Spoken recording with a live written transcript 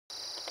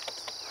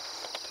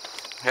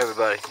Hey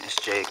everybody, it's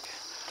Jake.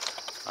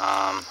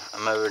 I'm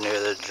over near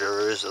the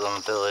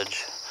Jerusalem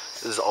village.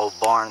 This is an old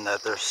barn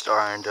that they're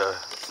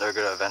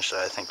gonna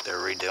eventually, I think they're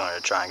redoing it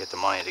to try and get the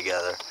money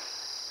together,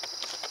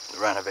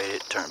 renovate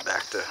it, turn it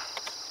back to,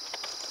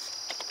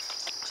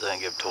 so they can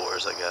give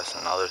tours, I guess,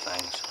 and other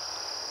things.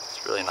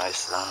 It's really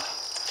nice though.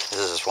 This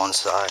is just one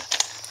side.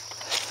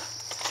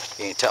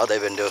 You can tell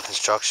they've been doing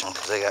construction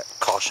because they got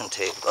caution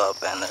tape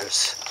up, and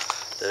there's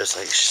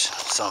like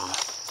some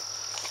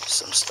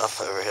stuff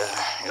over here.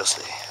 You'll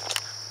see.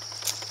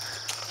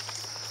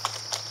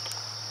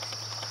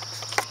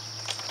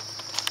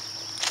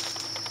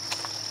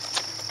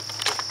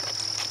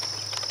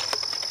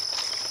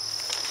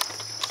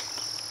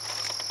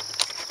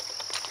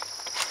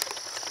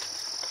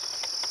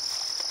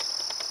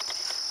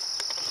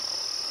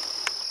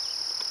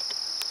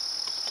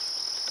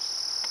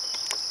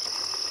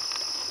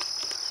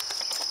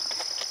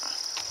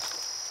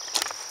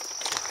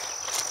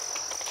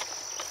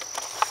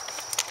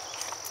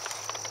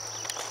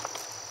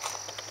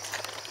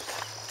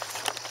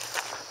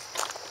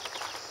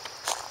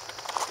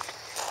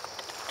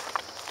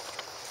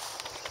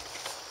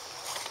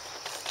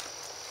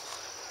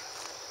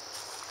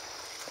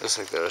 Looks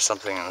like there was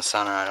something in the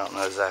center. I don't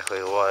know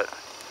exactly what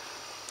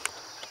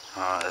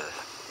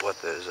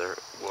those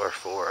were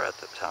for at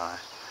the time.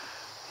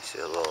 You see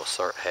a little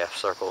half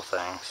circle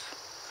things,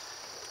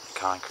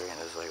 concrete, and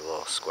there's like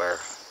little square,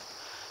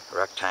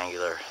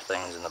 rectangular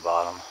things in the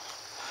bottom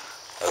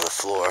of the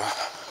floor.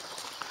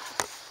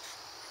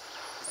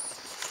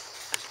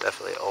 It's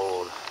definitely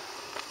old.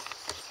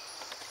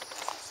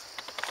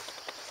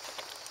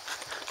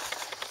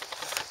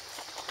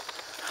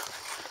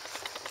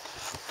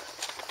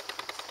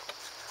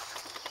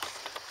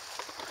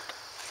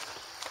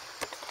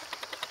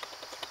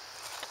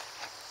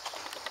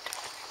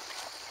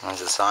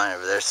 There's a sign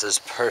over there that says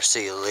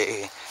Percy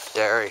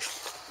Dairy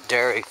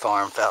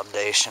Farm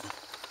Foundation.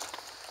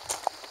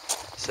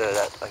 So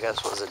that, I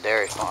guess, was a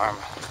dairy farm.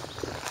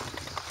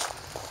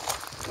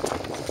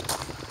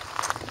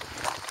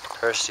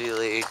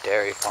 Percy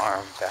Dairy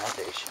Farm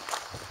Foundation.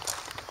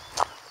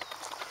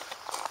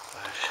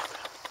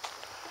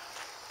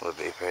 But would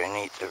be pretty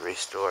neat to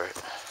restore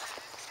it.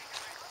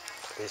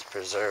 Please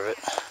preserve it.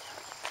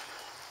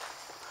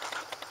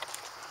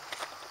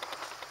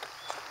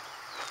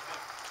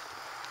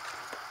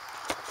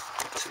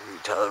 So you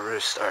can tell the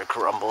roof started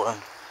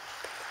crumbling.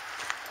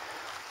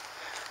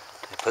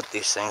 They put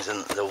these things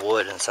in the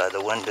wood inside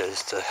the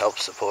windows to help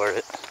support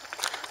it.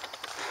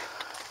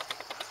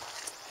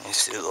 You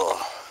see little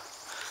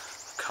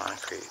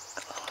concrete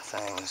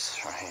things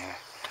right here.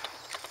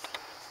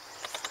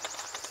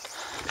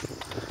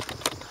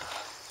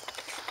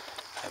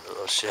 Have a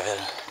little shed.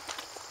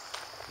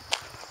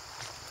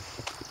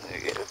 Let me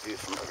get a view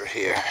from over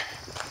here.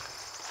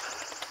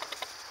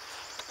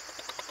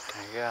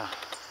 There you go.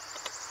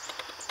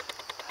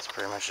 That's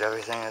pretty much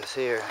everything that's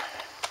here.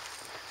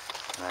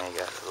 And then you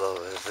got a little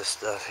bit of this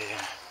stuff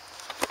here.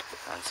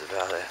 That's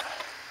about it.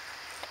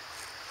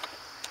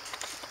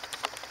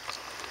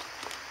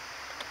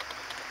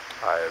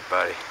 Alright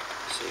everybody,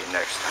 see you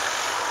next time.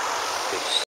 Peace.